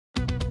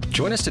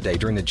Join us today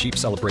during the Jeep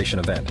Celebration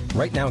event.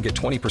 Right now, get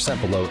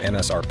 20% below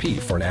MSRP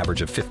for an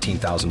average of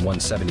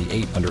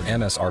 $15,178 under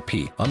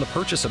MSRP on the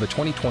purchase of a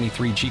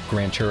 2023 Jeep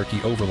Grand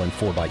Cherokee Overland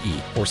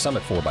 4xE or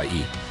Summit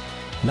 4xE.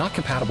 Not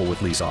compatible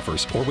with lease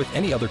offers or with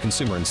any other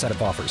consumer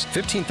incentive offers.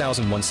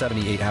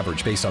 $15,178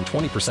 average based on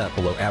 20%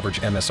 below average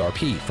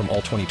MSRP from all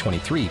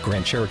 2023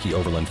 Grand Cherokee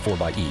Overland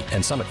 4xE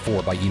and Summit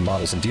 4xE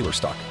models in dealer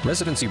stock.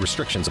 Residency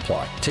restrictions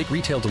apply. Take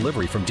retail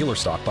delivery from dealer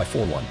stock by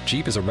 4/1.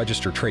 Jeep is a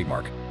registered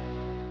trademark.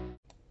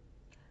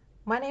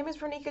 My name is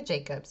Renika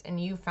Jacobs, and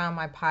you found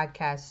my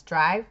podcast,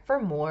 Strive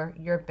for More,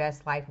 Your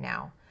Best Life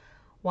Now.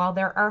 While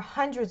there are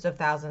hundreds of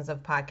thousands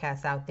of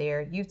podcasts out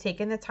there, you've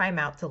taken the time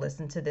out to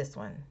listen to this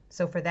one.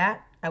 So for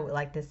that, I would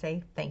like to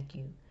say thank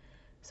you.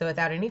 So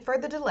without any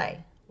further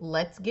delay,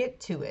 let's get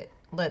to it.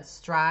 Let's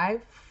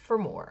strive for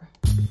more.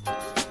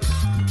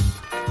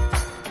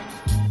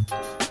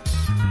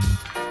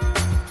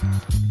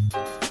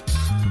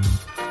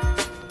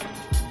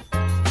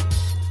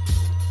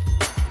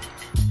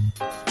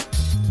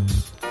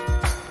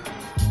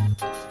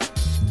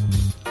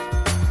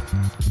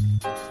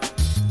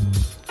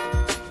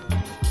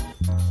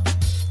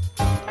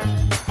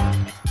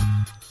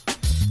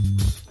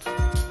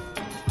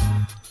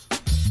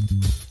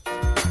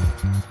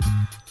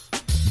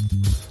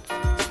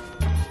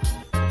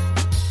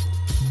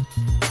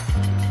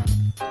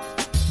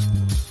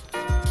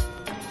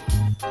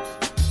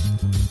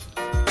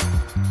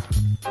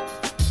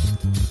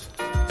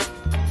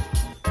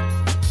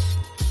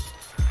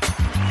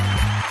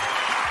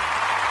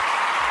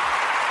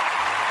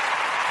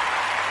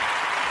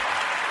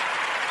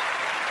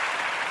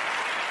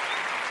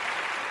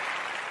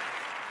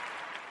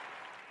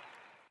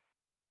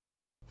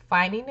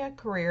 Finding a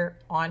career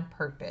on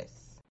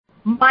purpose.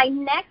 My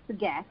next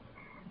guest,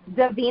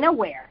 Davina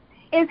Ware,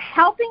 is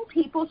helping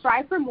people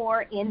strive for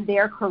more in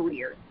their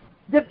careers.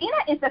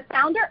 Davina is the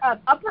founder of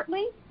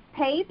Upwardly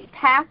Paved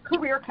Path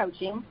Career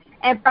Coaching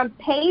and from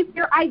Pave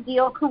Your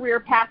Ideal Career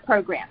Path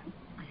program.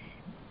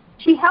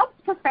 She helps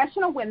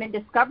professional women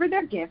discover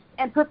their gifts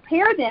and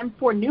prepare them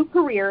for new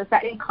careers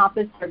that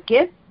encompass their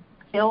gifts,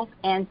 skills,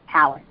 and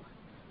talents.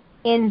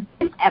 In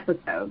this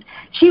episode,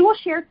 she will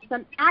share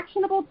some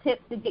actionable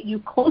tips to get you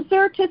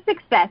closer to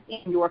success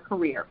in your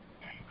career.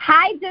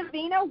 Hi,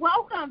 Davina.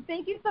 Welcome.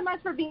 Thank you so much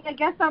for being a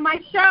guest on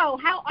my show.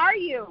 How are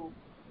you?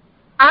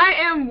 I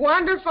am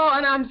wonderful,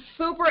 and I'm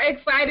super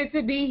excited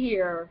to be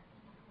here.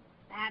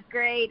 That's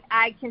great.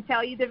 I can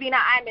tell you, Davina,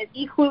 I'm as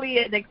equally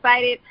as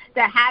excited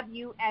to have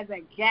you as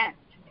a guest.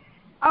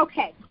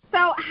 Okay,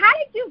 so how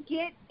did you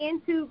get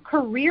into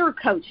career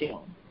coaching?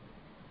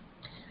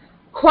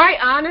 Quite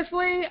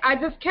honestly, I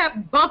just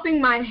kept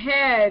bumping my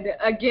head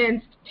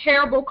against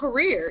terrible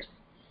careers.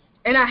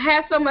 And I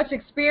had so much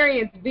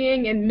experience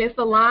being in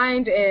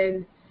misaligned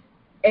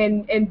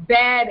and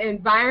bad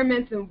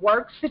environments and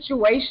work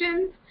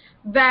situations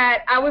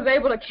that I was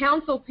able to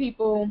counsel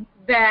people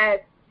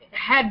that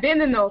had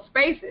been in those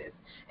spaces.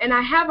 And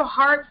I have a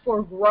heart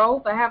for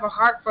growth. I have a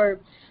heart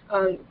for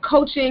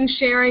coaching,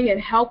 sharing,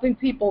 and helping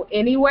people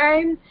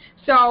anyway.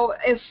 So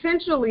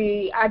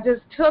essentially, I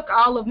just took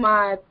all of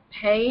my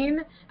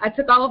pain, I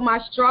took all of my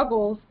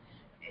struggles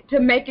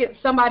to make it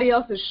somebody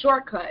else's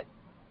shortcut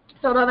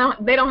so that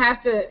they don't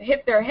have to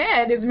hit their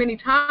head as many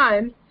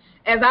times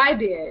as I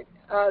did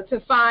to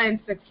find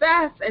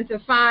success and to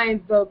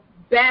find the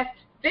best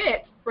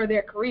fit for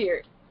their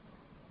careers.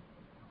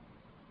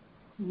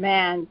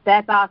 Man,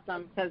 that's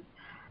awesome, because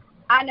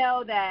I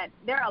know that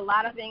there are a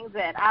lot of things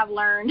that I've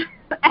learned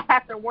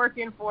after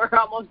working for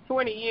almost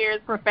 20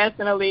 years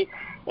professionally.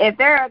 If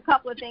there are a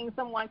couple of things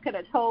someone could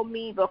have told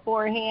me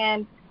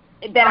beforehand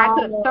that I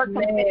could have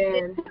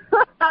circumvented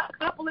a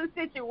couple of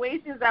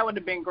situations, that would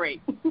have been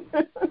great.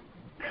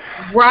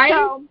 Right?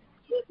 So,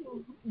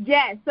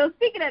 yes. So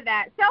speaking of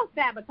that,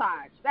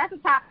 self-sabotage, that's a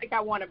topic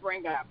I want to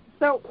bring up.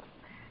 So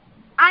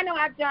I know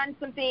I've done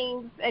some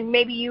things, and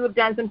maybe you have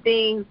done some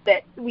things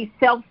that we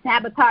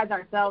self-sabotage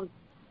ourselves.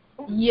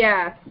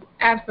 Yes,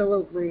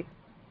 absolutely.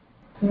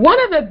 One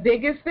of the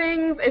biggest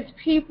things is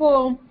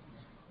people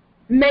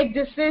make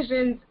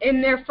decisions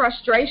in their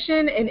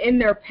frustration and in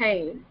their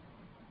pain.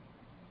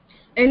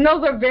 And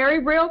those are very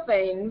real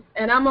things,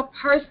 and I'm a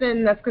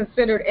person that's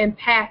considered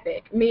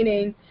empathic,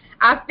 meaning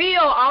I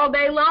feel all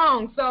day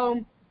long.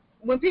 So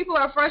when people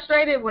are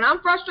frustrated, when I'm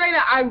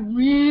frustrated, I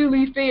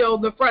really feel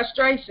the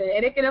frustration,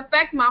 and it can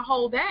affect my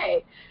whole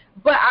day.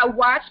 But I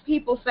watch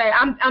people say,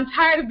 I'm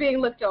tired of being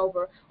looked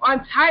over, or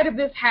I'm tired of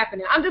this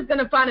happening. I'm just going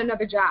to find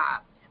another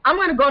job. I'm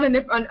going to go in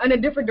a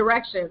different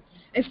direction.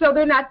 And so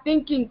they're not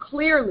thinking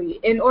clearly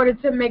in order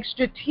to make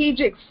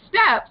strategic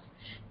steps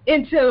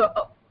into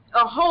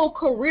a whole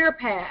career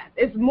path.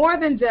 It's more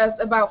than just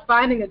about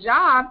finding a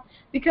job,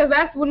 because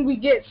that's when we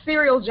get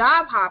serial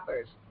job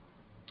hoppers,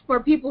 where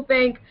people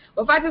think,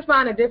 well, if I just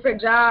find a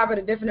different job in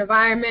a different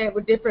environment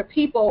with different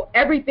people,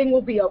 everything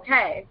will be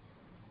okay.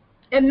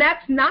 And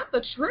that's not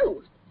the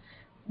truth,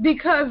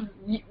 because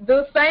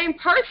the same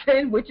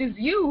person, which is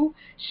you,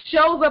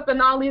 shows up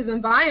in all these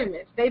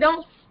environments. They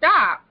don't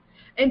stop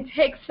and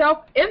take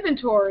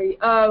self-inventory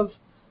of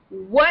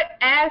what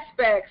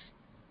aspects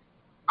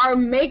are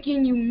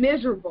making you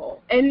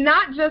miserable, and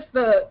not just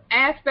the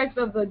aspects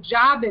of the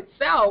job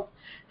itself.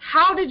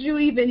 How did you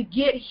even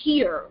get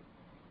here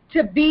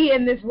to be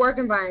in this work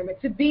environment,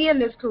 to be in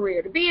this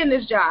career, to be in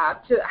this job?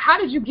 How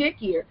did you get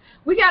here?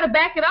 We got to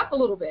back it up a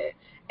little bit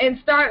and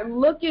start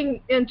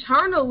looking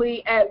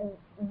internally at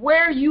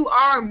where you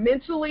are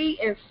mentally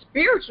and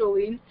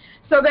spiritually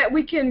so that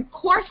we can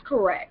course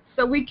correct,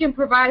 so we can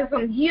provide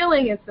some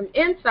healing and some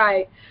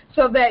insight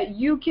so that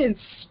you can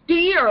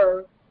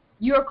steer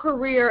your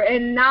career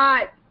and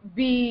not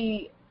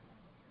be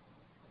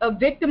a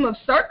victim of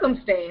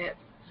circumstance,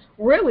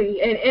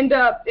 really, and end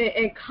up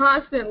in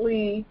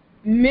constantly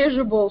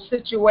miserable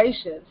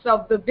situations.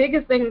 So the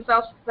biggest thing in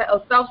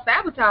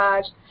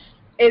self-sabotage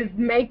is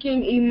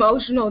making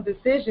emotional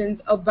decisions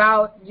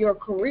about your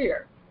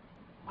career.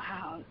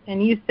 Wow.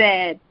 And you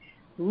said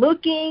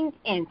looking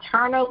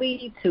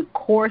internally to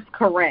course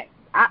correct.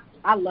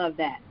 I love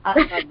that. I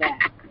love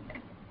that.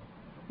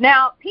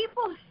 Now,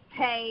 people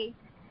say,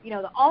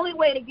 the only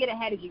way to get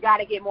ahead is you got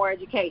to get more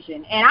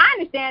education. And I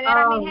understand that.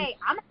 I mean, hey,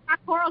 I'm a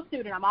doctoral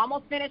student. I'm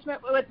almost finished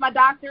with my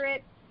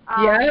doctorate.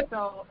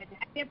 So it's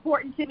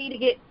important to me to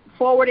get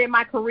forward in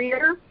my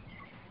career.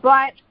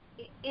 But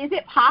is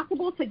it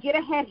possible to get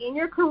ahead in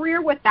your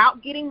career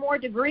without getting more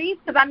degrees?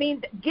 Because, I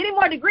mean, getting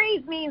more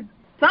degrees means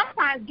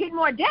sometimes getting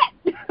more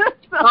debt.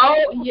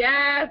 Oh,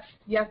 yes.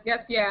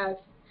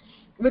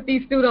 With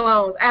these student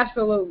loans,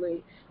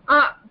 absolutely.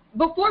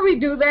 Before we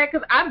do that,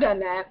 because I've done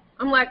that,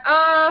 I'm like,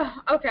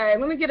 okay,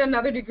 let me get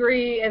another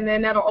degree, and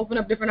then that'll open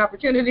up different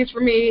opportunities for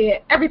me.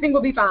 Everything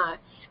will be fine.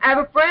 I have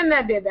a friend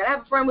that did that. I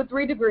have a friend with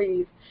 3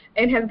 degrees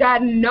and has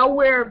gotten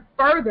nowhere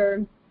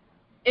further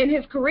in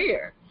his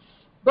career.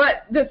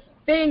 But the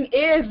thing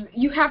is,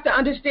 you have to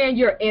understand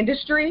your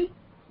industry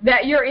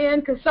that you're in,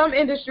 because some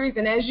industries,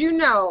 and as you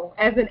know,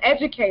 as an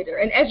educator,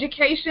 in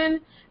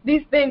education,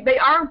 these things, they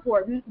are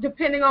important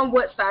depending on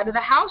what side of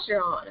the house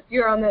you're on. If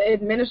you're on the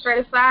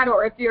administrative side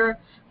or if you're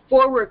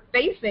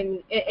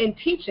forward-facing in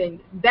teaching,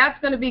 that's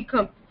going to be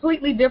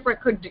completely different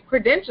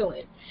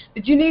credentialing.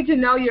 But you need to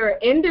know your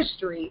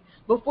industry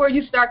before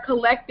you start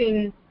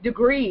collecting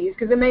degrees,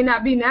 because it may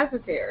not be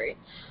necessary.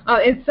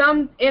 In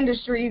some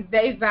industries,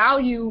 they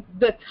value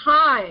the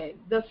time,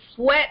 the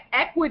sweat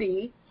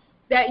equity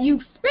that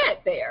you've spent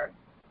there,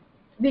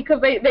 because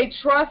they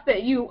trust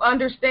that you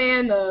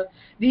understand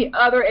the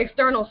other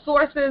external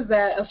sources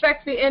that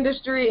affect the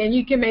industry, and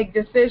you can make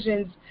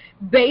decisions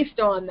based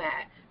on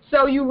that.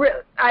 So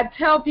I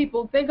tell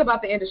people, think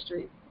about the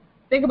industry.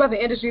 Think about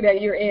the industry that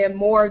you're in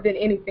more than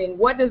anything.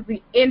 What does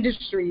the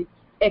industry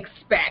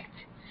expect?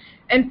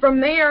 And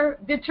from there,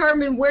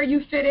 determine where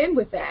you fit in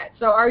with that.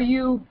 So are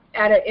you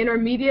at an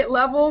intermediate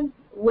level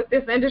with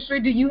this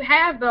industry? Do you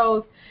have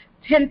those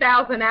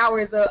 10,000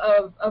 hours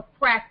of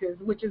practice,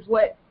 which is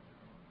what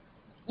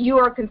you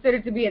are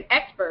considered to be an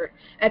expert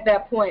at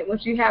that point?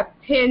 Once you have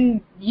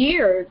 10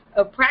 years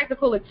of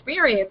practical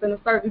experience in a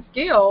certain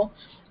skill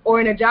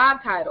or in a job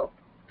title.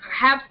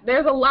 Perhaps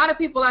there's a lot of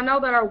people I know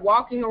that are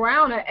walking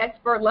around at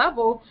expert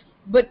level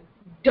but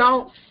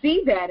don't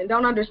see that and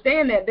don't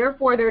understand that.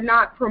 Therefore, they're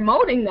not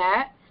promoting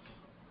that,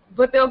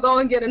 but they'll go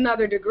and get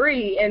another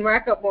degree and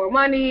rack up more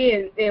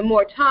money and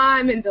more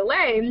time and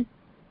delay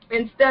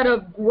instead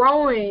of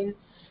growing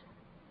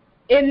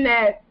in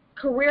that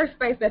career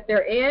space that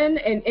they're in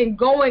and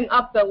going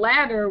up the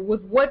ladder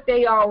with what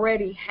they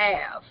already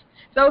have.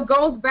 So it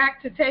goes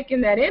back to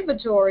taking that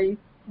inventory,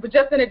 but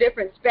just in a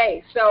different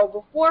space. So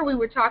before we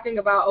were talking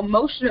about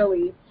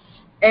emotionally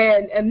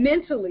and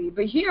mentally,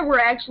 but here we're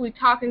actually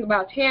talking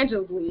about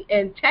tangibly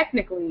and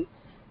technically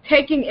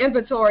taking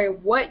inventory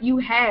of what you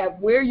have,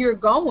 where you're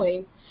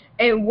going,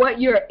 and what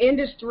your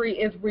industry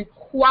is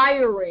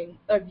requiring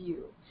of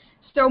you.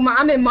 So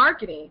I'm in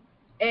marketing,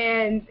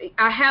 and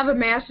I have a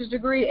master's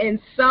degree in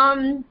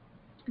some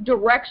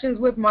directions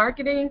with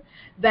marketing.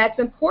 That's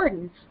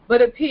important,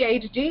 but a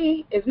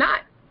PhD is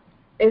not.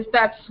 It's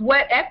that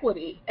sweat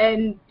equity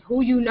and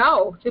who you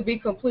know, to be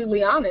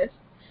completely honest.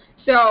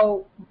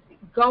 So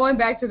going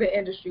back to the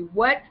industry,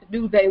 what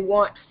do they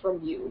want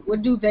from you?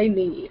 What do they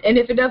need? And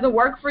if it doesn't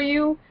work for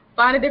you,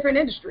 find a different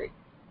industry.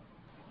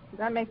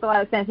 That makes a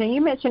lot of sense. And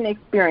you mentioned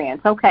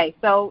experience. Okay,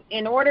 so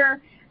in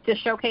order to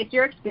showcase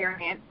your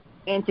experience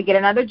and to get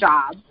another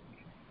job,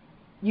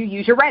 you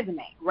use your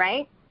resume,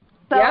 right?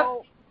 So yep.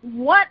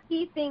 What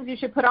key things you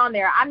should put on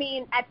there? I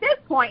mean, at this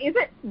point, is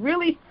it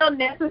really still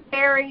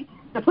necessary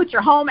to put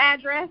your home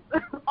address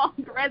on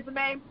the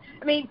resume?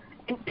 I mean,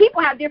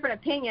 people have different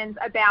opinions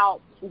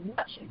about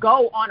what should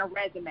go on a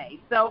resume.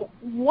 So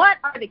what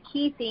are the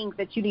key things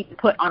that you need to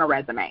put on a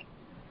resume?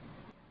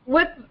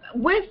 With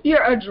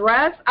your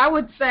address, I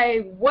would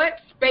say, what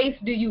space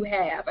do you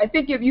have? I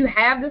think if you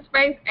have the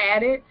space,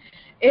 add it.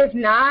 If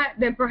not,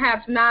 then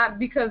perhaps not,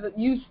 because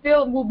you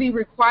still will be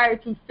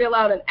required to fill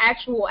out an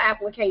actual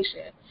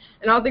application.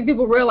 And I don't think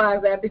people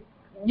realize that.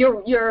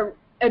 Your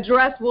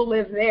address will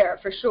live there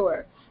for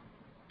sure.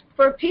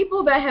 For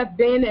people that have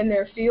been in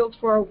their fields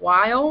for a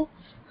while,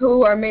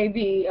 who are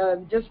maybe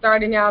just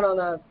starting out on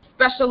a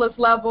specialist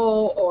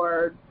level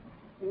or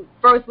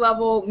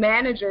first-level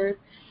managers,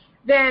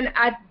 then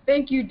I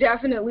think you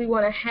definitely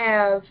want to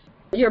have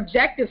your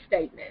objective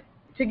statement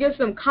to give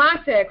some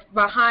context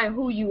behind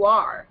who you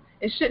are.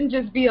 It shouldn't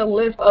just be a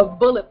list of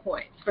bullet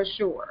points, for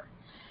sure.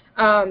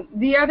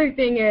 The other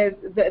thing is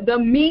the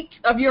meat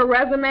of your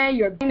resume,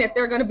 your thing that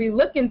they're going to be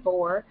looking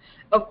for,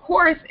 of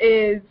course,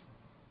 is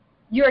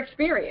your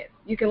experience.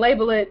 You can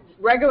label it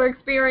regular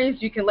experience.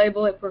 You can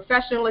label it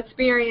professional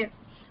experience.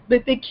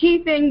 But the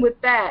key thing with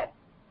that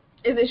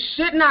is it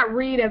should not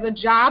read as a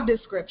job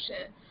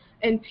description.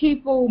 And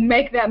people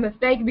make that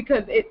mistake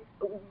because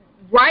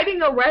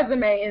writing a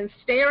resume and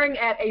staring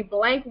at a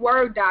blank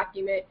Word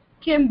document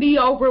can be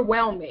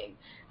overwhelming.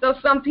 So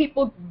some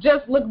people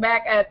just look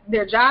back at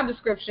their job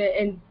description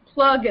and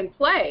plug and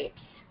play.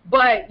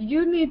 But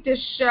you need to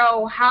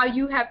show how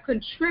you have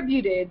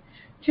contributed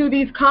to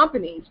these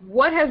companies.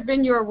 What has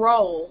been your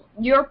role,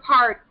 your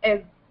part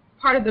as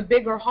part of the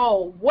bigger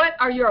whole? What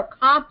are your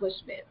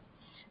accomplishments?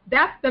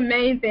 That's the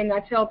main thing I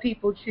tell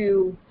people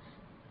to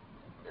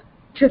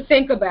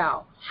think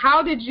about.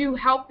 How did you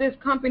help this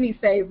company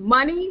save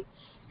money?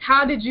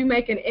 How did you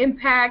make an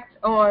impact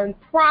on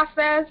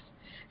process?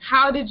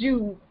 How did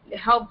you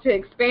help to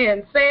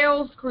expand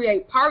sales,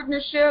 create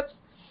partnerships?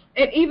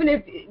 And even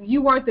if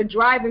you weren't the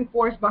driving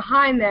force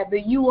behind that,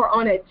 but you were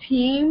on a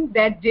team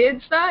that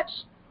did such,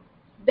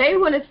 they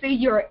want to see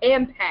your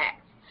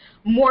impact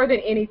more than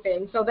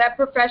anything. So that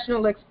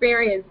professional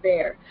experience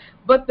there.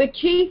 But the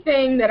key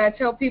thing that I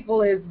tell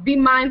people is be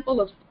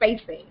mindful of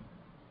spacing.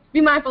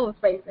 Be mindful of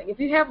spacing. If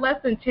you have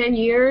less than 10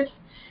 years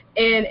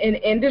in an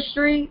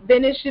industry,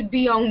 then it should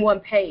be on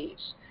one page.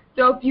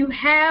 So if you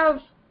have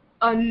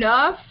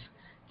enough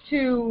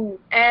to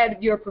add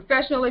your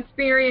professional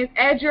experience,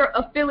 add your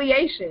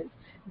affiliations.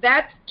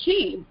 That's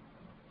key,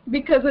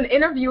 because an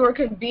interviewer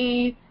could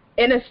be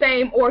in the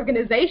same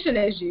organization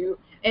as you,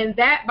 and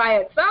that by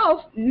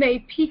itself may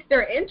pique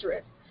their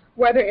interest,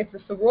 whether it's a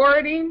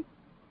sorority,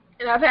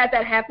 and I've had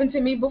that happen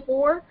to me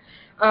before,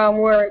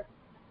 where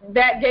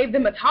that gave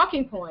them a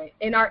talking point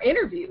in our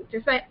interview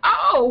to say,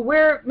 oh,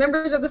 we're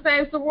members of the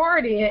same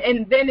sorority,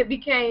 and then it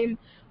became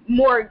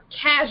more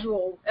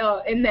casual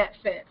in that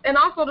sense. And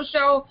also to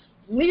show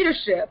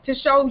leadership, to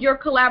show your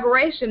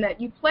collaboration, that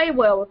you play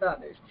well with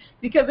others.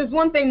 Because it's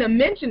one thing to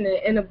mention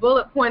it in a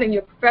bullet point in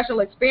your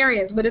professional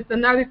experience, but it's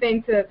another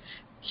thing to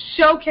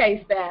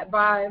showcase that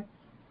by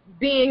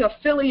being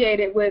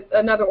affiliated with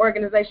another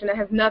organization that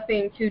has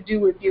nothing to do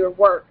with your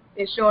work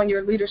and showing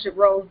your leadership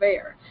roles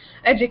there.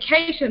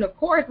 Education, of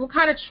course, what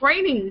kind of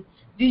training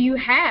do you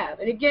have?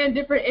 And again,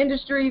 different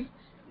industries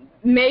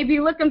may be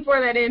looking for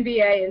that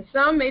MBA, and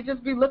some may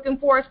just be looking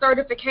for a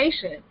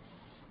certification.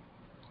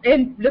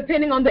 And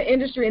depending on the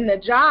industry and the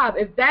job,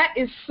 if that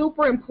is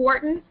super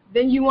important,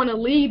 then you want to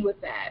lead with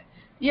that.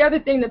 The other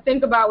thing to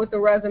think about with the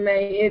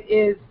resume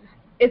is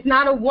it's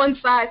not a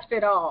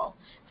one-size-fits-all.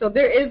 So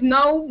there is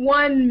no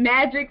one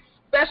magic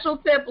special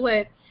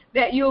template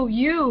that you'll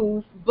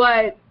use,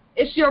 but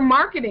it's your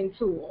marketing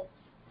tool.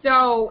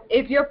 So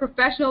if your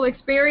professional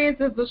experience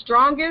is the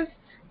strongest,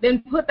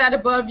 then put that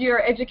above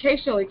your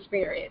educational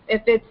experience.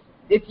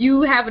 If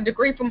you have a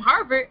degree from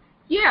Harvard,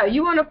 yeah,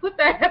 you want to put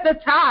that at the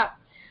top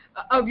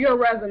of your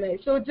resume.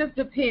 So it just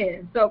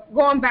depends. So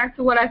going back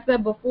to what I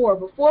said before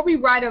we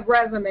write a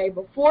resume,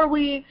 before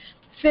we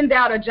send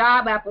out a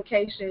job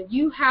application,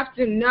 you have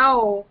to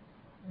know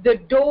the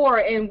door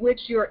in which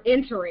you're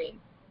entering.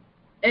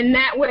 And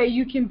that way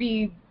you can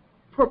be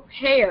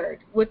prepared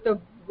with the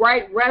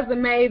right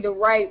resume, the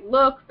right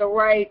look, the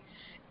right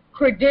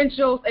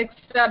credentials,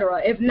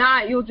 etc. If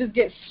not, you'll just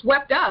get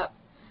swept up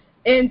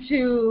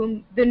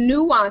into the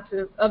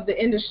nuances of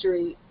the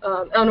industry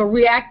on a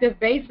reactive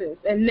basis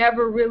and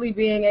never really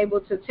being able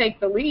to take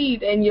the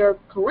lead in your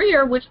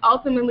career, which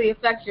ultimately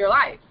affects your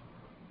life.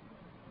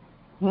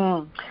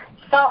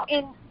 So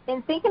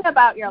in thinking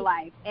about your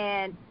life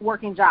and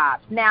working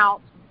jobs, now,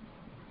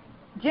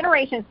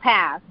 generations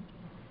past,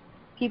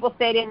 people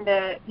stayed in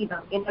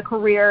the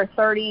career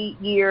 30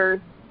 years,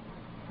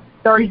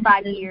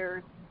 35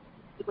 years,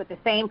 with the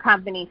same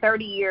company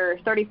 30 years,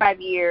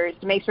 35 years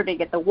to make sure they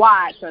get the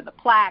watch or the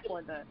plaque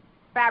or the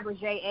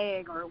Fabergé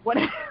egg or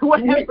whatever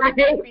it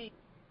may be.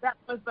 That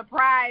was the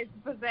prized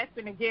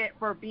possession to get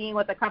for being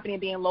with the company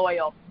and being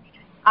loyal.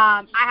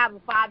 I have a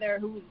father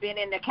who's been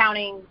in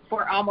accounting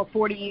for almost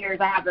 40 years.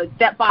 I have a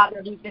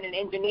stepfather who's been an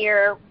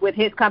engineer with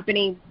his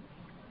company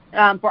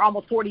for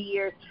almost 40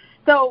 years.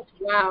 So,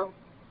 wow.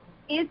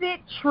 Is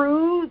it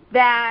true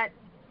that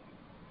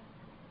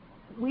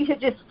we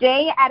should just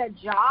stay at a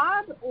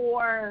job,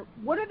 or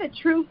what are the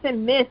truths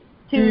and myths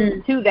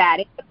to that?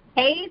 Is it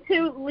okay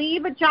to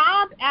leave a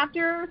job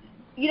after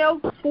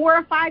 4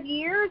 or 5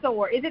 years,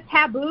 or is it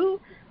taboo?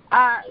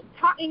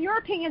 In your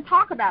opinion,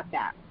 talk about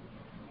that.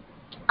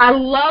 I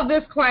love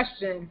this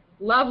question.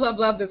 Love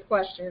this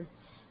question.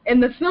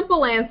 And the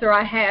simple answer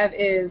I have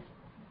is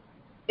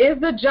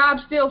the job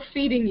still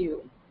feeding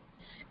you?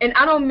 And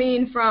I don't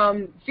mean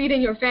from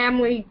feeding your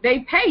family. They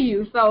pay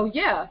you, so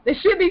yeah, they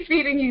should be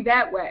feeding you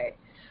that way.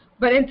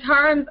 But in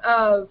terms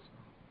of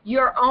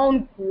your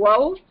own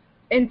growth,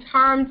 in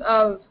terms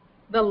of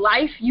the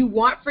life you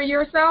want for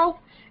yourself,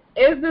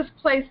 is this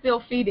place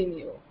still feeding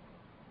you?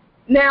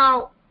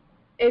 Now,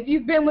 if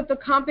you've been with the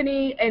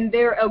company and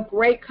they're a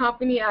great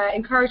company, I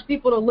encourage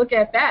people to look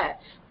at that.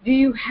 Do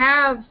you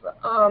have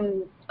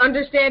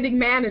understanding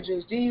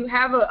managers? Do you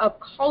have a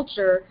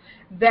culture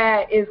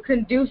that is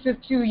conducive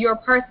to your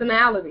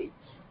personality?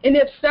 And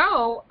if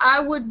so, I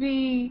would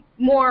be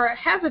more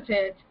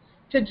hesitant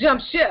to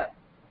jump ship.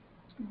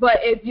 But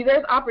if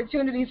there's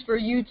opportunities for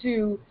you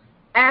to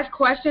ask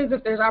questions,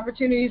 if there's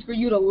opportunities for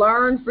you to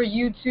learn, for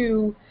you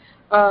to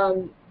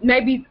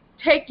maybe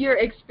take your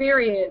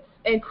experience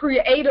and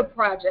create a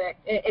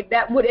project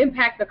that would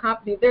impact the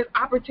company, if there's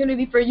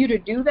opportunity for you to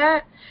do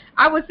that,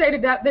 I would say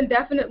that then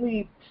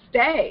definitely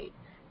stay,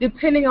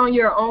 depending on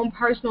your own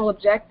personal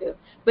objective.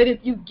 But if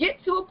you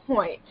get to a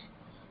point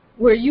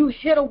where you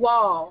hit a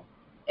wall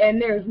and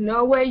there's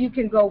no way you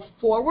can go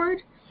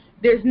forward,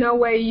 there's no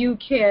way you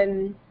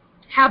can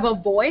have a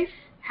voice,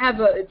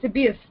 to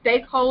be a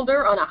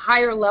stakeholder on a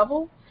higher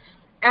level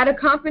at a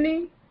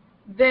company,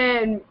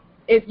 then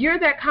if you're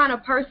that kind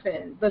of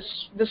person, the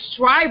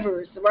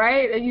strivers,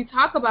 right, that you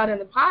talk about in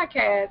the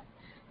podcast,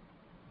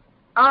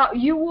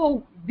 you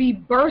will be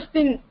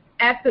bursting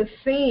at the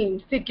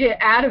seams to get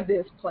out of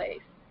this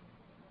place.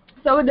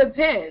 So it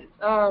depends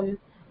on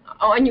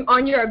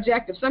your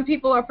objective. Some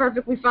people are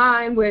perfectly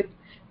fine with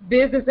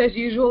business as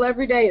usual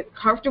every day. It's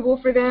comfortable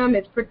for them,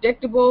 it's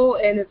predictable,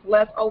 and it's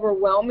less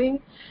overwhelming.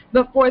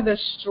 But for the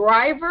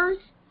strivers,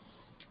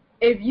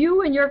 if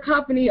you and your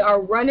company are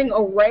running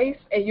a race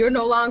and you're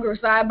no longer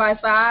side by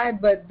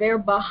side, but they're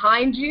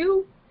behind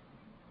you,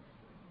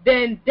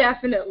 then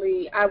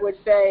definitely I would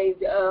say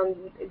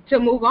to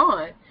move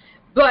on.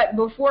 But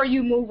before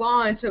you move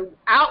on, to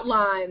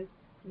outline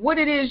what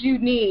it is you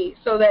need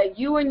so that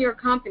you and your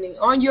company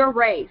on your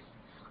race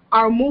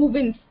are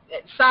moving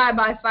side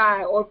by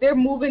side, or if they're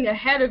moving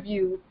ahead of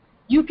you,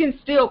 you can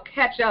still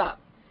catch up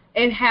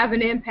and have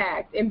an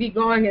impact and be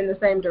going in the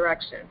same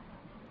direction.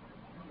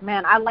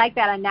 Man, I like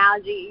that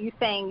analogy. You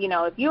saying,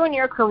 if you and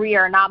your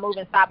career are not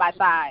moving side by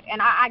side,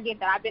 and I get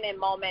that. I've been in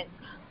moments,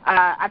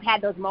 I've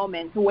had those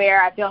moments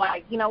where I feel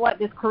like,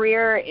 this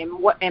career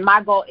and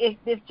my goal,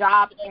 this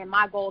job and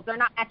my goals, they're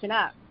not matching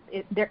up.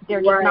 They're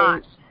just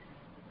not.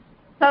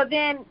 So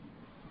then,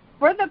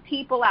 for the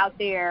people out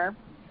there,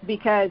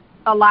 because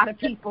a lot of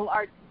people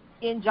are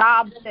in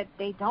jobs that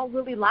they don't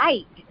really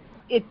like,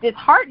 it's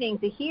disheartening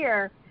to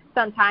hear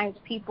sometimes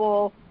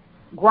people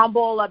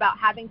grumble about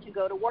having to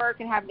go to work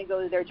and having to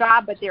go to their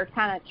job, but they're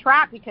kind of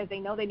trapped because they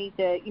know they need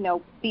to,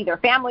 see their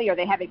family or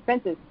they have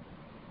expenses.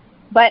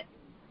 But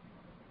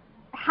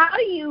how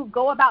do you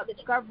go about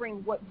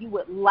discovering what you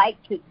would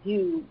like to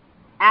do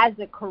as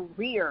a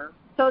career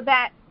so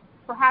that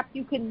perhaps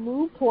you can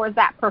move towards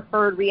that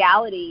preferred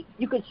reality?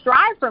 You could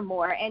strive for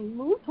more and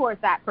move towards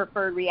that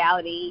preferred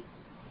reality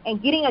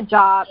and getting a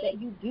job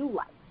that you do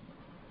like,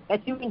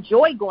 that you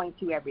enjoy going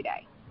to every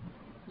day.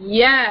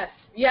 Yes,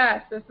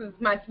 this is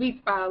my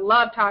sweet spot. I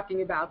love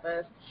talking about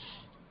this.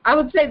 I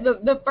would say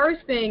the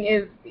first thing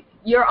is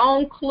your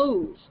own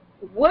clues.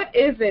 What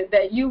is it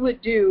that you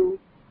would do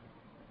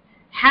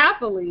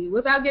happily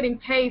without getting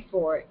paid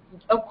for it?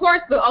 Of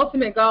course, the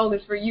ultimate goal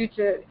is for you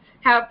to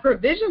have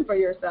provision for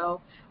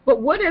yourself,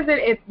 but what is it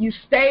if you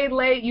stayed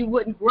late, you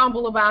wouldn't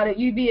grumble about it,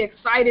 you'd be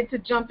excited to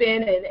jump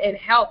in and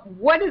help?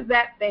 What is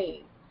that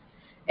thing?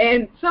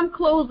 And some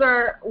clues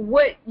are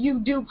what you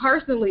do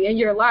personally in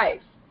your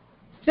life.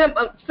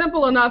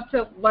 Simple enough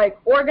to, like,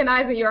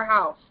 organizing your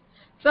house.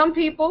 Some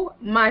people,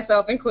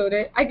 myself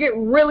included, I get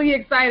really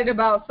excited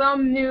about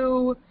some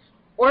new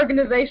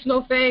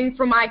organizational thing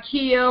from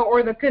IKEA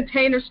or the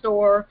Container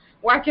Store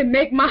where I can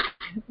make my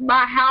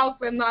house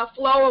and the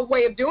flow of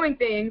way of doing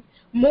things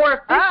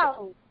more efficient.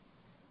 Oh.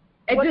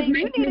 It just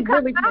makes me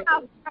really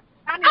happy.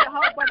 I need a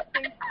whole bunch of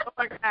things to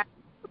organize.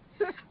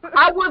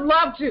 I would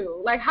love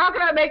to. Like, how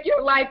can I make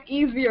your life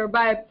easier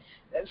by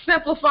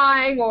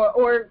simplifying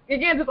or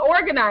again, just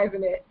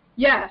organizing it?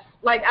 Yes.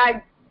 Like,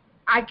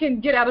 I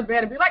can get out of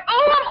bed and be like,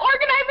 oh, I'm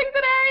organizing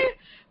today.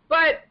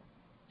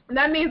 But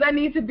that means I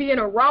need to be in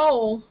a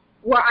role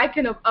where I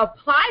can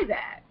apply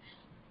that.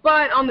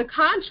 But on the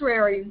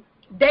contrary,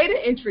 data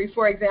entry,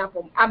 for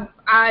example,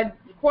 I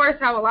of course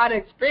have a lot of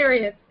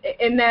experience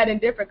in that in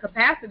different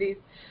capacities,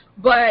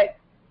 but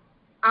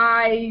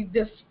I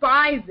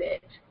despise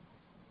it.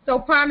 So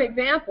prime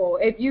example,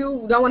 if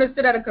you don't want to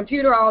sit at a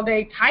computer all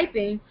day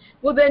typing,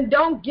 well then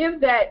don't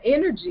give that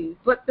energy.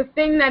 But the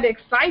thing that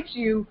excites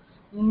you,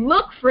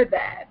 look for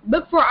that.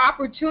 Look for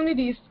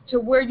opportunities to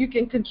where you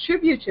can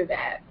contribute to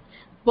that.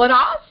 But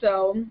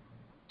also,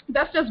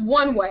 that's just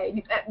one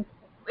way.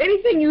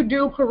 Anything you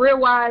do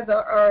career-wise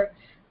or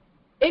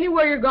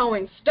anywhere you're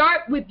going,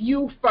 start with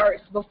you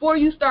first before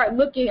you start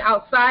looking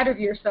outside of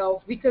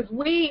yourself, because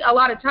a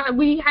lot of times,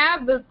 we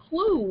have the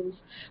clues,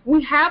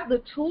 we have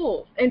the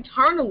tools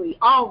internally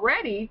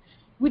already.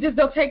 We just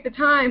don't take the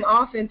time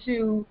often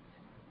to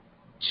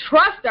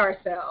trust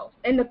ourselves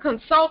and to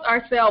consult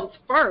ourselves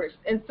first,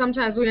 and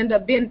sometimes we end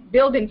up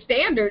building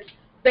standards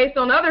based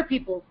on other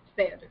people's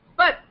standards.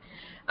 But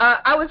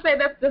I would say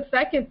that's the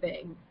second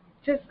thing.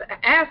 just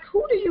ask,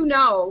 who do you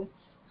know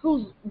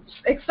who's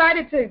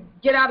excited to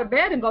get out of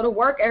bed and go to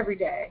work every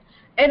day?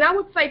 And I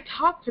would say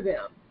talk to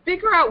them.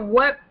 Figure out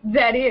what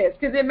that is,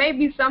 because it may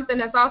be something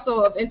that's also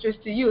of interest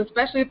to you,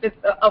 especially if it's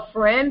a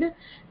friend,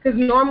 because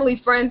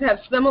normally friends have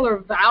similar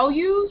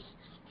values.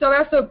 So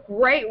that's a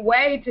great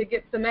way to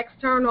get some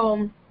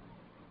external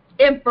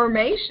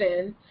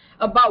information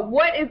about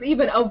what is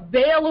even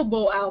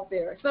available out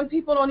there. Some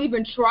people don't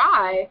even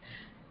try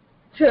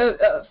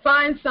to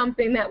find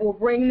something that will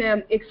bring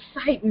them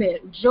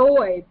excitement,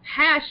 joy,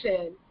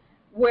 passion,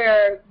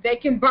 where they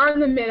can burn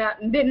the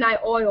midnight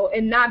oil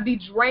and not be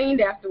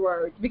drained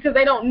afterwards because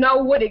they don't know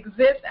what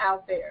exists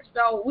out there.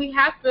 So we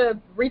have to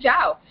reach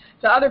out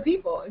to other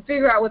people and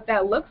figure out what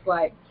that looks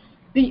like.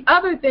 The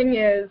other thing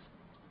is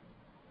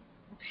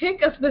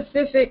pick a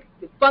specific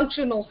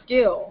functional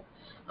skill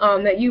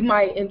that you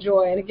might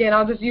enjoy. And again,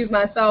 I'll just use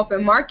myself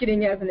in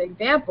marketing as an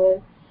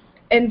example,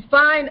 and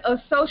find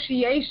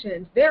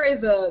associations. There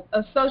is an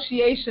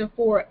association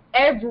for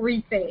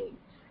everything.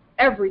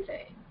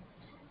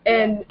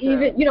 And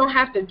even you don't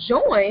have to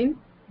join,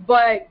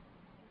 but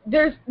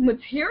there's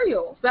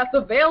materials that's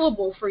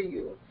available for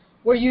you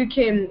where you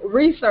can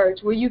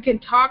research, where you can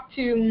talk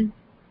to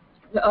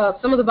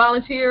some of the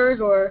volunteers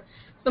or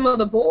some of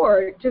the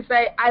board to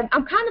say, I'm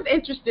kind of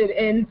interested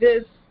in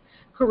this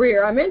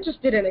career. I'm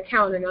interested in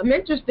accounting. I'm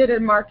interested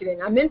in marketing.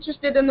 I'm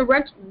interested in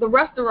the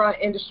restaurant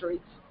industry.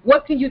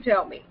 What can you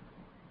tell me?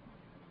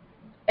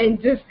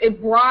 And just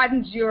it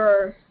broadens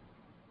your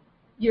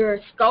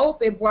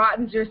scope, it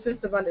broadens your sense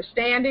of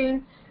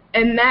understanding,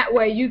 and that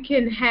way you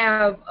can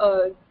have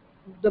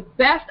the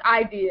best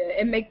idea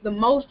and make the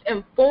most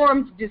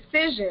informed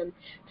decision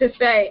to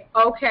say,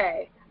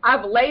 okay,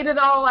 I've laid it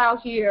all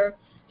out here,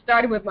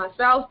 starting with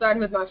myself, starting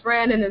with my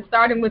friend, and then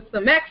starting with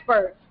some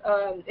experts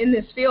in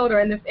this field or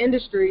in this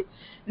industry.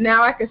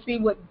 Now I can see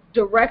what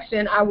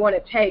direction I want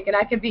to take, and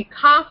I can be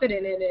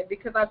confident in it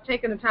because I've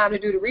taken the time to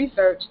do the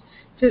research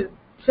to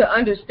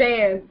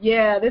understand,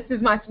 yeah, this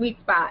is my sweet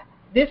spot.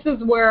 This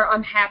is where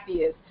I'm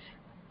happiest.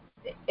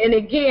 And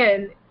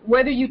again,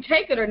 whether you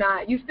take it or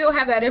not, you still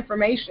have that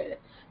information.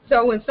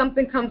 So when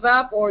something comes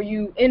up or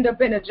you end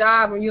up in a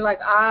job and you're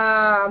like,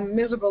 I'm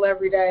miserable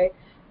every day,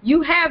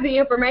 you have the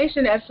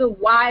information as to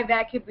why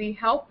that could be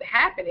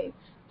happening,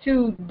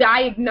 to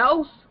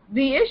diagnose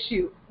the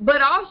issue,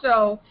 but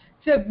also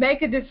to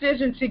make a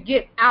decision to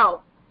get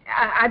out.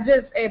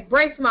 It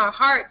breaks my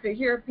heart to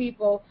hear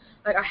people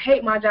like, I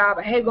hate my job,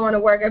 I hate going to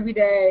work every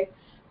day.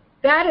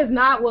 That is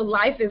not what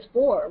life is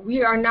for.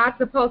 We are not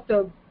supposed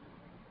to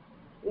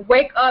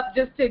wake up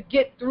just to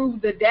get through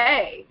the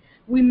day.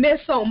 We miss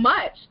so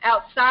much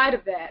outside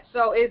of that.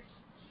 So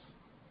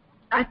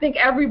I think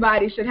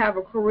everybody should have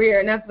a career,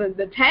 and that's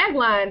the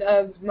tagline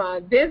of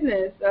my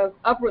business, of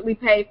Upwardly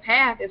Paved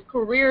Path, is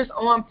careers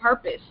on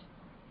purpose.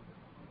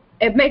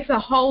 It makes a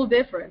whole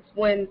difference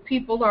when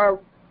people are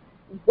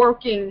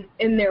working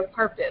in their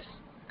purpose.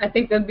 I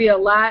think there'd be a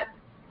lot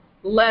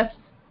less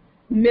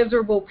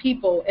miserable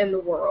people in the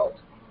world.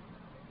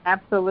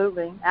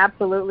 Absolutely,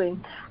 absolutely.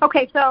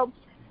 Okay, so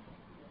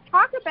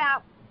talk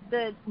about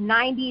the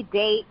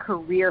 90-day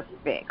career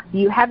fix.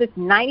 You have this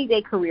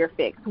 90-day career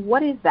fix.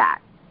 What is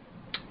that?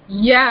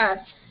 Yes.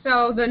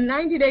 So the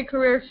 90-day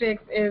career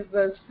fix is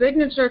the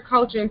signature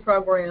coaching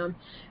program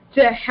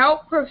to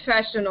help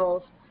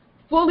professionals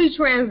fully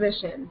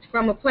transition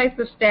from a place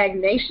of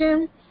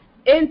stagnation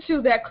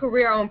into that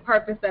career on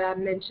purpose that I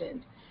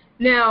mentioned.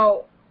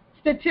 Now,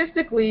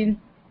 statistically,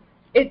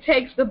 it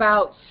takes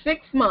about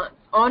 6 months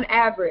on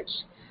average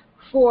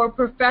for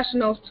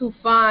professionals to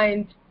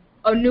find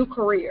a new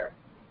career.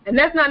 And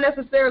that's not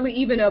necessarily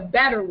even a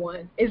better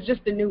one. It's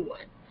just a new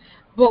one.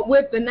 But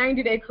with the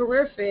 90-day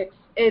career fix,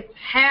 it's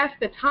half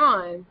the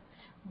time,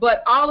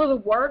 but all of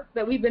the work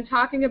that we've been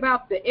talking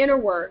about, the inner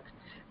work,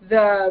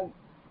 the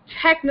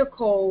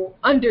technical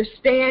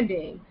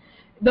understanding,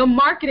 the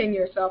marketing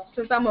yourself.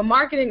 Since I'm a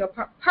marketing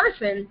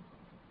person,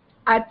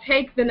 I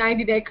take the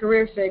 90-day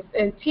career fix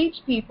and teach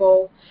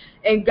people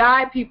and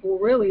guide people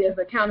really as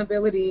an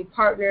accountability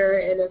partner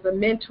and as a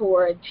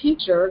mentor and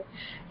teacher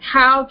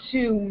how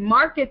to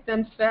market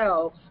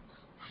themselves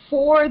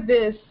for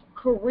this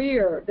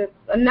career that's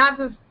not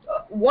just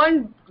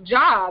one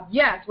job.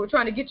 Yes, we're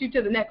trying to get you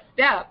to the next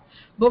step,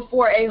 but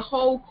for a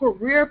whole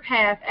career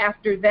path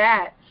after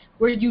that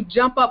where you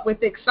jump up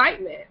with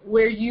excitement,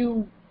 where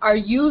you are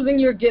using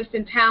your gifts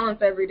and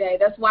talents every day.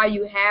 That's why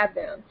you have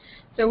them.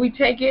 So we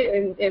take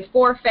it in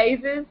 4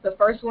 phases. The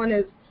first one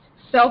is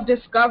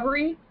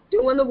self-discovery,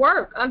 doing the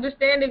work,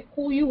 understanding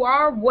who you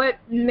are, what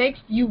makes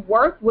you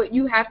work, what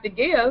you have to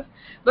give,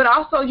 but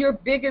also your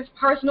biggest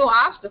personal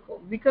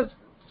obstacles, because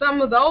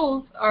some of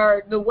those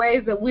are the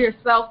ways that we're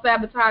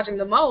self-sabotaging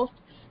the most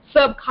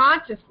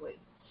subconsciously.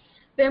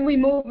 Then we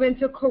move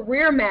into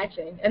career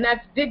matching, and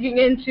that's digging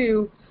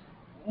into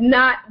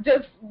not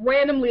just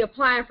randomly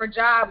applying for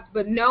jobs,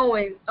 but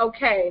knowing,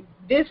 okay,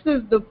 this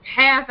is the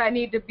path I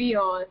need to be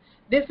on.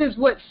 This is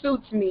what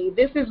suits me.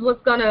 This is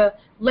what's going to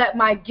let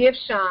my gift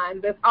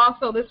shine. But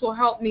also this will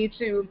help me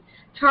to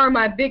turn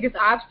my biggest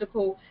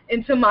obstacle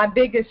into my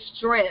biggest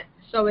strength.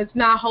 so it's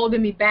not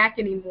holding me back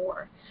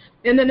anymore.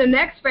 And then the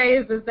next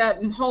phase is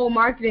that whole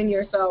marketing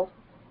yourself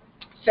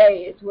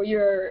phase,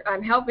 where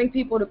I'm helping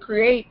people to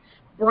create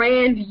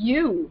brand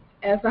you,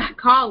 as I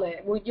call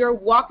it, where you're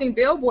walking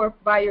billboard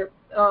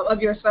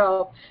of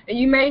yourself, and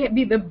you may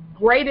be the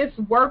greatest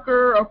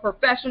worker or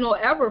professional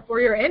ever for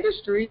your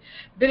industry,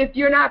 but if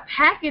you're not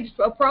packaged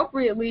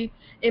appropriately,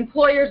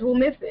 employers will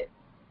miss it,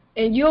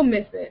 and you'll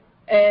miss it,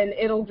 and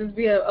it'll just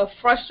be a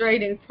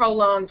frustrating,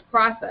 prolonged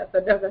process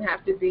that doesn't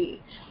have to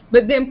be.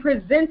 But then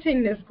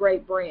presenting this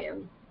great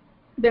brand,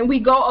 then we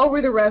go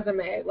over the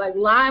resume, like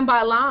line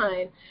by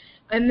line,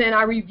 and then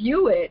I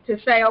review it to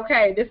say,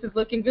 okay, this is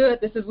looking good,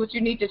 this is what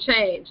you need to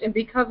change. And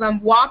because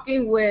I'm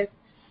walking with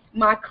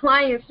my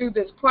clients through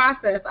this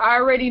process, I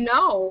already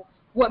know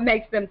what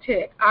makes them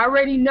tick. I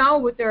already know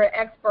what they're an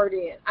expert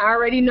in. I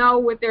already know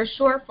what their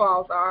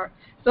shortfalls are.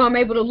 So I'm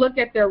able to look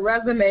at their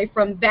resume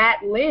from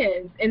that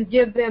lens and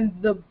give them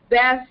the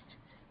best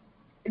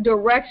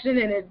direction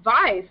and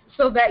advice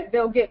so that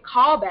they'll get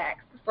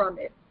callbacks from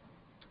it.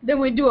 Then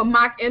we do a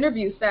mock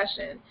interview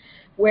session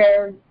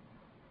where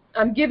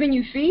I'm giving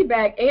you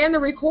feedback and the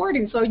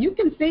recording so you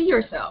can see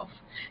yourself,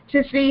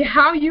 to see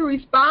how you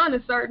respond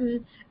to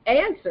certain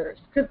answers.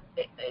 Because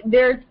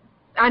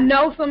I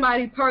know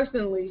somebody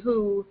personally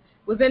who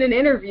was in an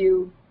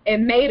interview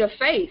and made a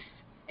face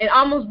and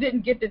almost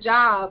didn't get the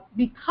job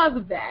because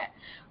of that.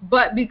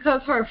 But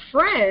because her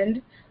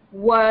friend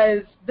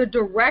was the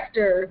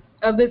director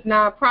of this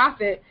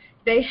nonprofit,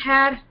 they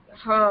had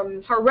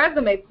her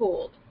resume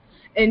pulled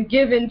and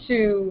given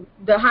to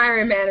the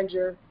hiring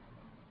manager.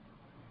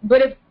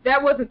 But if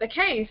that wasn't the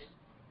case,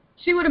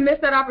 she would have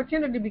missed that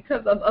opportunity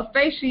because of a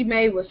face she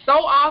made was so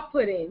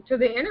off-putting to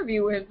the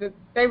interviewers that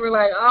they were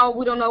like, oh,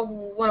 we don't know if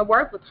we want to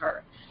work with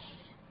her.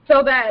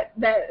 So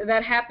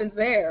that happens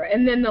there.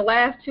 And then the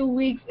last 2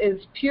 weeks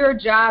is pure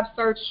job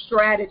search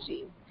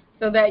strategy,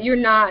 so that you're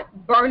not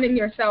burning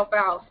yourself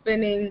out,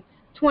 spending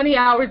 20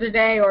 hours a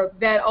day, or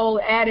that old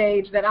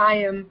adage that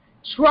I am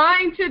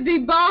trying to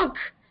debunk,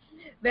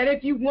 that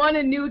if you want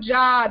a new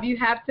job, you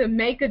have to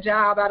make a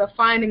job out of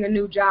finding a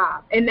new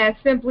job. And that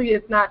simply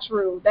is not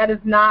true. That is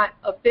not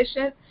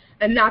efficient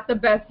and not the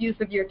best use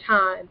of your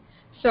time.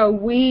 So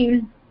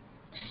we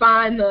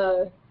find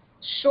the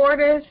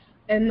shortest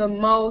and the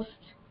most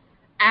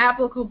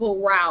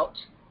applicable route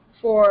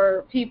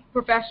for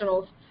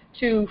professionals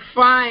to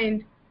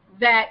find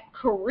that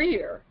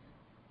career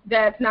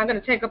that's not going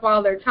to take up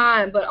all their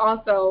time, but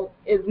also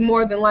is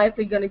more than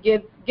likely going to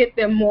get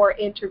them more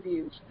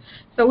interviews.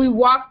 So we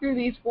walk through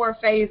these 4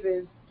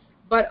 phases,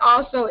 but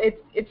also it's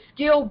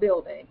skill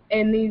building,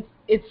 and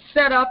it's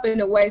set up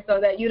in a way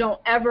so that you don't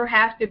ever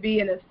have to be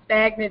in a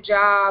stagnant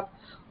job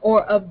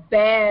or a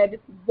bad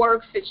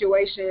work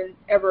situation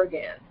ever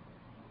again.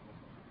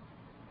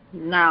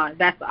 No,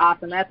 that's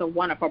awesome. That's a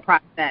wonderful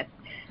process.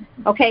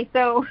 Okay,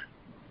 so,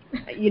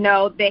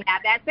 they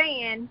have that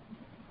saying,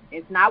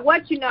 it's not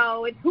what you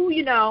know, it's who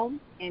you know,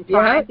 and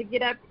trying to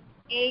get up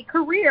a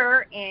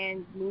career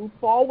and move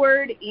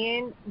forward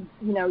in,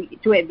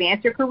 to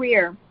advance your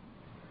career.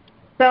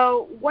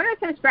 So what are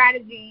some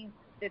strategies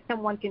that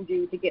someone can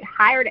do to get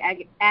hired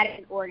at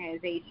an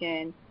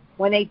organization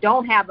when they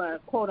don't have a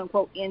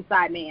quote-unquote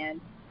inside man,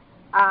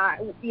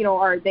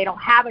 or they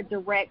don't have a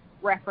direct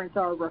reference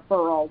or a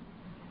referral?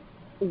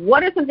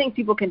 What are some things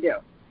people can do?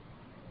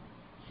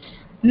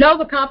 Know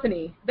the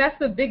company. That's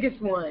the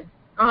biggest one.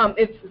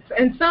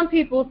 And some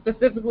people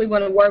specifically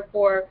want to work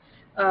for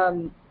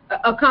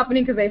a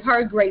company because they've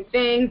heard great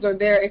things or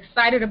they're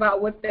excited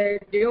about what they're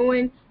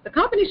doing. The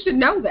company should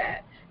know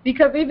that,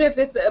 because even if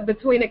it's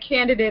between a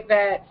candidate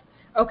that,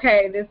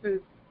 okay, this is,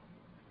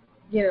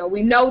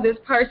 we know this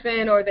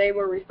person or they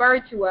were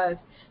referred to us,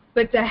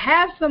 but to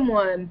have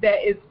someone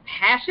that is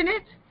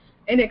passionate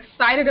and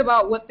excited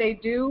about what they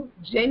do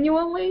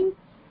genuinely,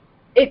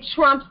 it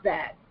trumps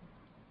that.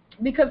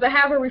 Because to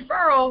have a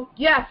referral,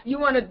 yes, you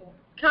want to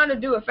kind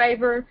of do a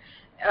favor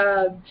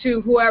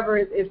to whoever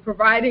is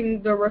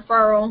providing the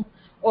referral,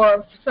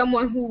 or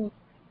someone who's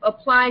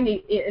applying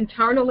it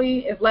internally.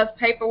 Is less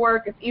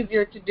paperwork, it's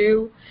easier to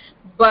do,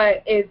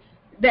 but it's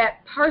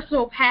that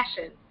personal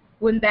passion.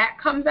 When that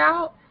comes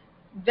out,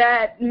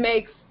 that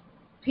makes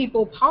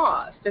people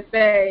pause to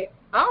say,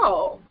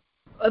 oh,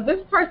 this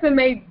person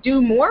may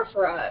do more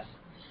for us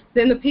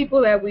than the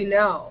people that we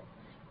know.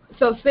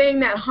 So seeing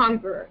that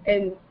hunger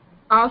and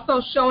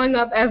also showing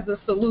up as the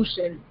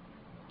solution.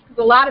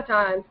 Because a lot of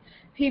times,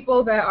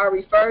 people that are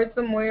referred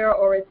somewhere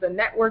or it's a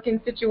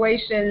networking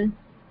situation,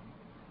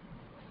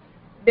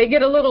 they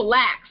get a little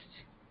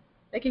laxed.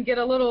 They can get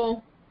a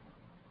little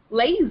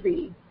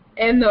lazy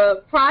in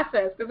the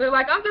process because they're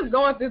like, I'm just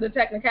going through the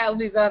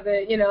technicalities of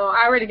it.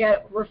 I already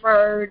got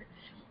referred.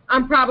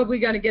 I'm probably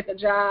going to get the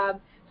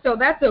job. So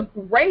that's a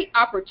great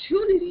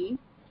opportunity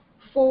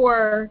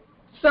for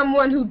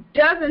someone who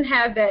doesn't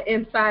have that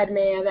inside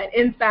man, that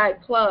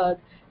inside plug,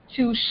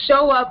 to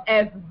show up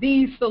as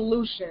the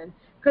solution.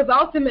 Because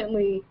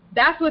ultimately,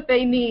 that's what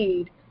they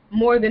need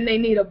more than they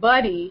need a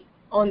buddy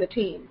on the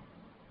team.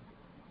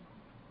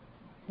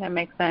 That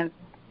makes sense.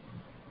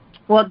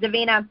 Well,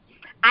 Davina,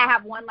 I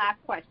have one last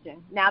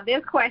question. Now,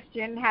 this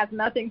question has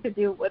nothing to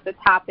do with the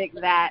topic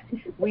that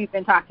we've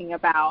been talking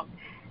about.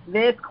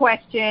 This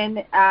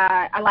question,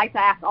 I like to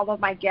ask all of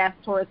my guests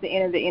towards the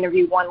end of the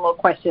interview one little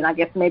question. I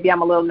guess maybe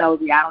I'm a little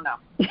nosy. I don't know.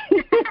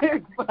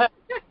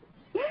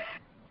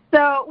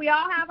 So we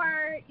all have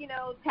our,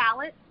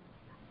 talents,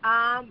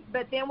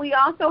 but then we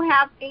also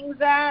have things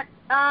that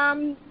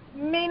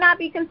may not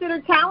be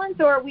considered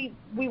talents, or we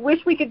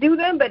wish we could do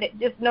them, but it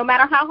just, no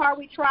matter how hard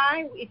we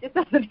try, it just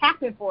doesn't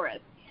happen for us.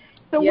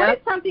 So What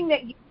is something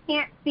that you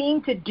can't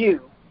seem to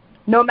do,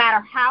 no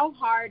matter how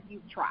hard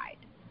you've tried?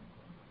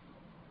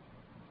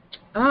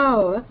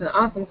 Oh, that's an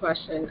awesome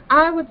question.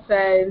 I would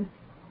say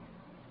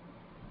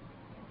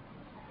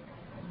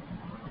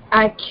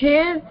I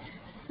can't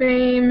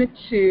seem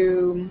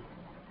to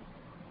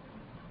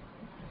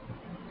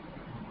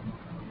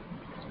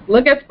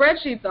look at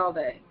spreadsheets all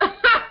day.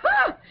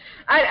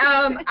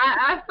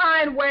 I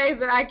find ways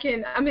that I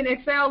can. I mean,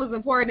 Excel is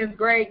important, it's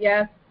great,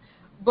 yes,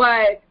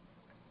 but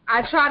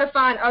I try to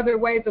find other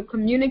ways of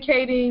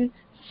communicating,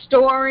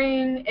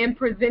 storing, and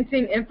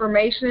presenting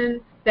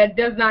information that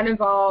does not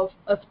involve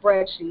a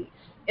spreadsheet.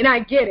 And I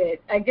get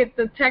it. I get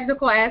the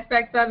technical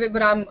aspects of it,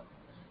 but I'm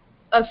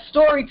a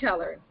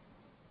storyteller.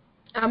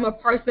 I'm a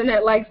person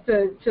that likes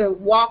to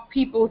walk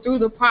people through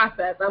the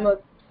process. I'm a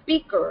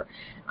speaker.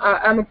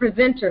 I'm a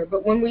presenter.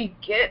 But when we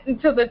get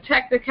into the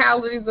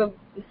technicalities of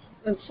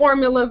and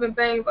formulas and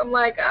things, I'm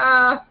like,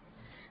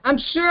 I'm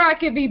sure I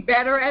could be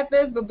better at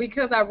this, but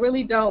because I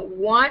really don't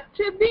want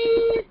to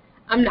be,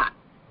 I'm not.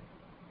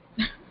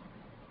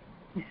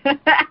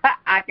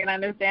 I can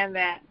understand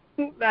that.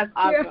 That's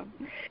awesome.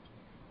 Yeah.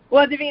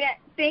 Well, Davina,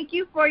 thank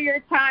you for your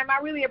time. I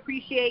really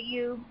appreciate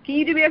you. Can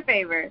you do me a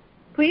favor?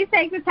 Please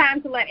take the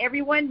time to let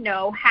everyone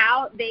know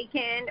how they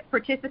can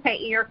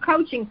participate in your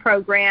coaching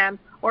program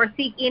or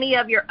seek any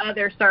of your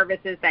other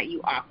services that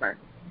you offer.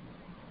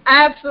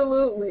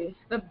 Absolutely.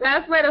 The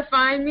best way to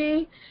find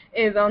me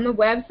is on the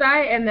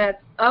website, and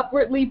that's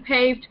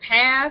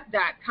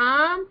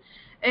upwardlypavedpath.com.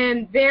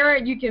 And there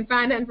you can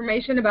find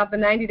information about the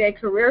 90-day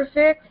career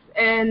fix,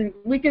 and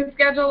we can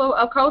schedule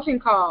a coaching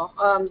call,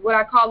 what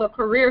I call a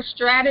career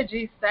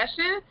strategy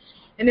session.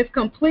 And it's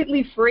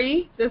completely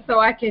free, just so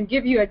I can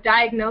give you a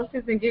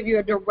diagnosis and give you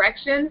a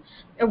direction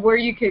of where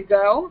you could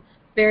go.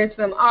 There's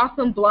some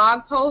awesome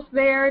blog posts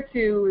there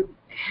to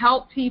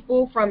help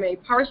people from a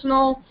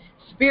personal,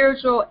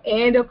 spiritual,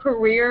 and a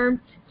career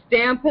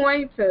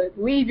standpoint, to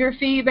leave your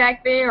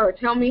feedback there or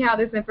tell me how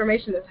this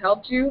information has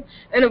helped you.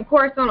 And, of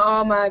course, on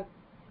all my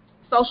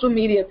social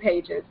media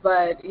pages.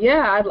 But,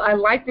 yeah, I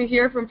like to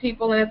hear from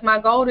people, and it's my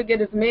goal to get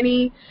as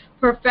many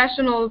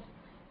professionals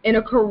in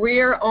a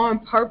career on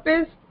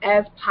purpose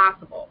as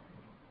possible.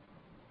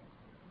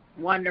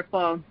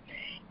 Wonderful.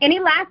 Any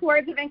last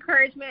words of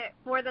encouragement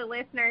for the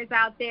listeners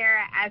out there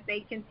as they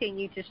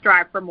continue to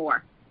strive for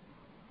more?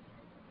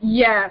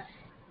 Yes.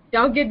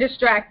 Don't get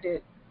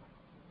distracted.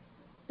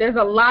 There's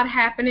a lot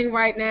happening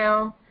right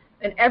now,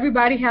 and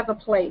everybody has a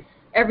place.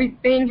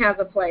 Everything has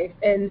a place.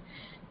 And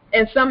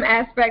in some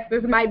aspects,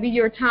 this might be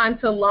your time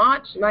to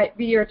launch, might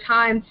be your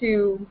time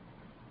to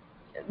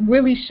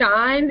really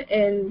shine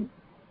in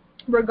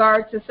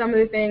regard to some of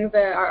the things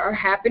that are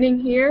happening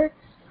here.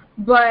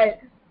 But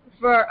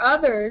for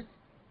others,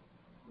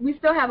 we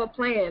still have a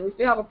plan. We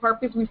still have a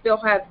purpose. We still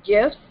have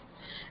gifts.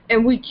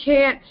 And we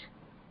can't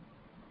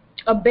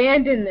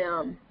abandon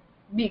them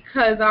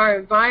because our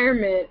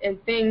environment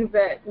and things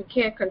that we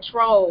can't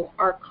control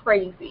are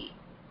crazy.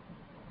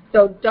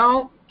 So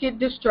don't get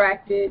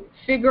distracted.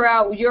 Figure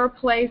out your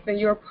place and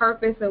your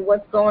purpose and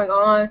what's going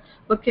on,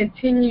 but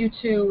continue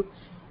to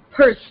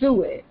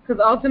pursue it,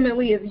 because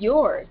ultimately it's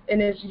yours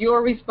and it's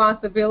your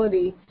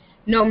responsibility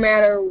no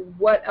matter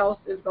what else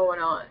is going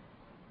on.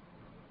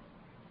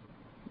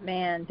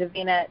 Man,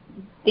 Davina,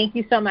 thank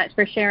you so much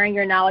for sharing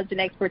your knowledge and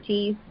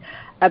expertise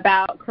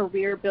about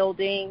career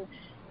building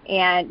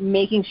and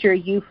making sure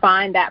you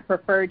find that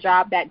preferred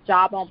job, that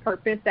job on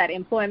purpose, that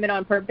employment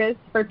on purpose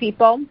for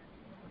people.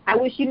 I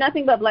wish you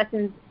nothing but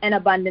blessings and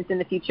abundance in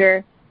the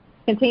future.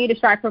 Continue to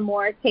strive for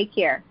more. Take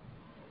care.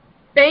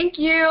 Thank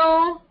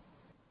you.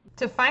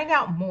 To find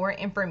out more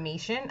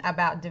information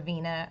about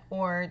Davina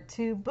or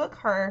to book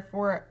her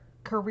for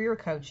career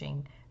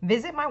coaching,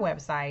 visit my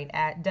website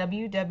at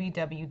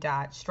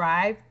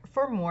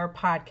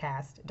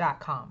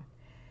www.striveformorepodcast.com.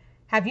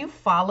 Have you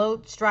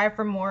followed Strive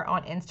for More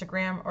on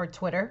Instagram or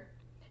Twitter?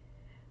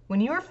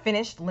 When you are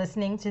finished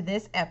listening to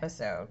this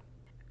episode,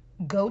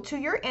 go to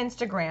your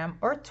Instagram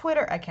or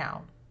Twitter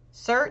account,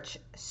 search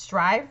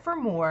Strive for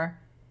More,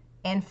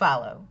 and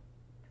follow.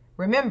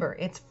 Remember,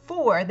 it's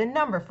for the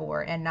number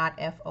 4 and not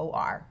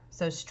FOR.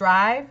 So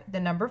strive, the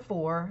number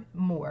 4,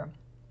 more,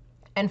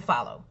 and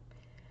follow.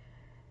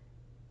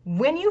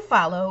 When you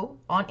follow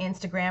on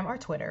Instagram or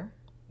Twitter,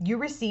 you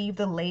receive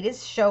the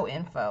latest show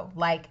info,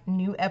 like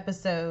new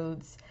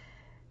episodes,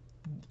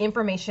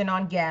 information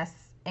on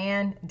guests,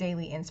 and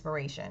daily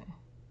inspiration.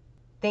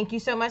 Thank you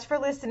so much for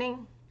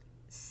listening.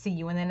 See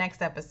you in the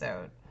next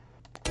episode.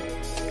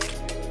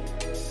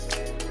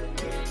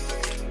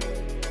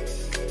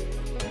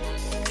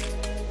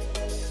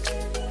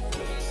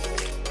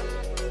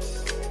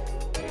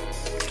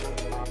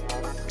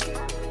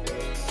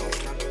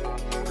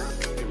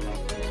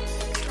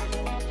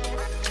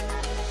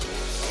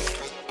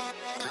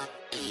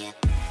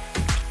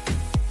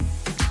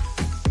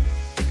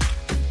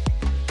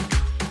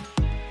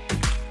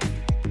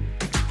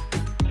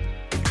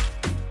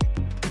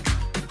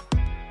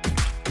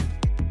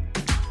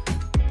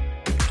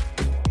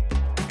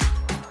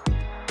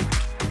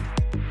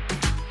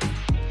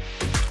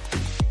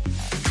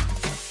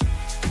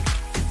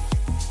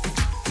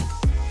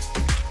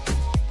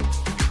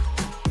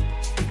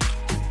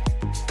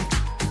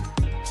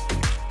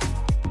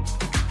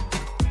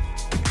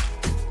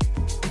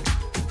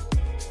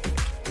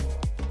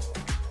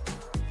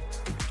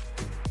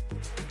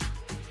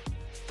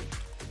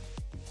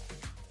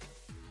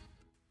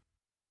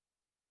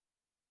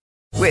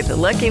 With the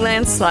Lucky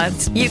Land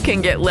Slots, you can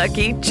get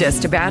lucky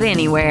just about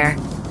anywhere.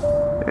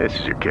 This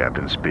is your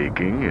captain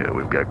speaking.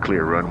 We've got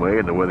clear runway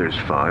and the weather's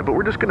fine, but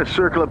we're just going to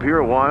circle up here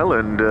a while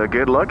and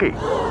get lucky.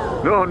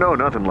 No,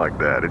 nothing like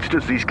that. It's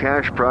just these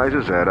cash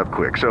prizes add up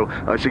quick. So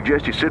I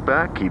suggest you sit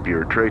back, keep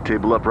your tray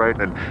table upright,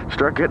 and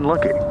start getting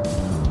lucky.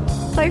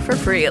 Play for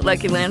free at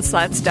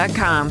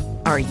LuckyLandSlots.com.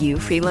 Are you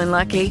feeling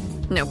lucky?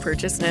 No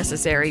purchase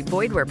necessary.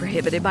 Void where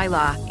prohibited by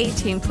law.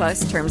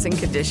 18+ terms and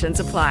conditions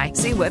apply.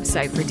 See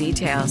website for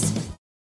details.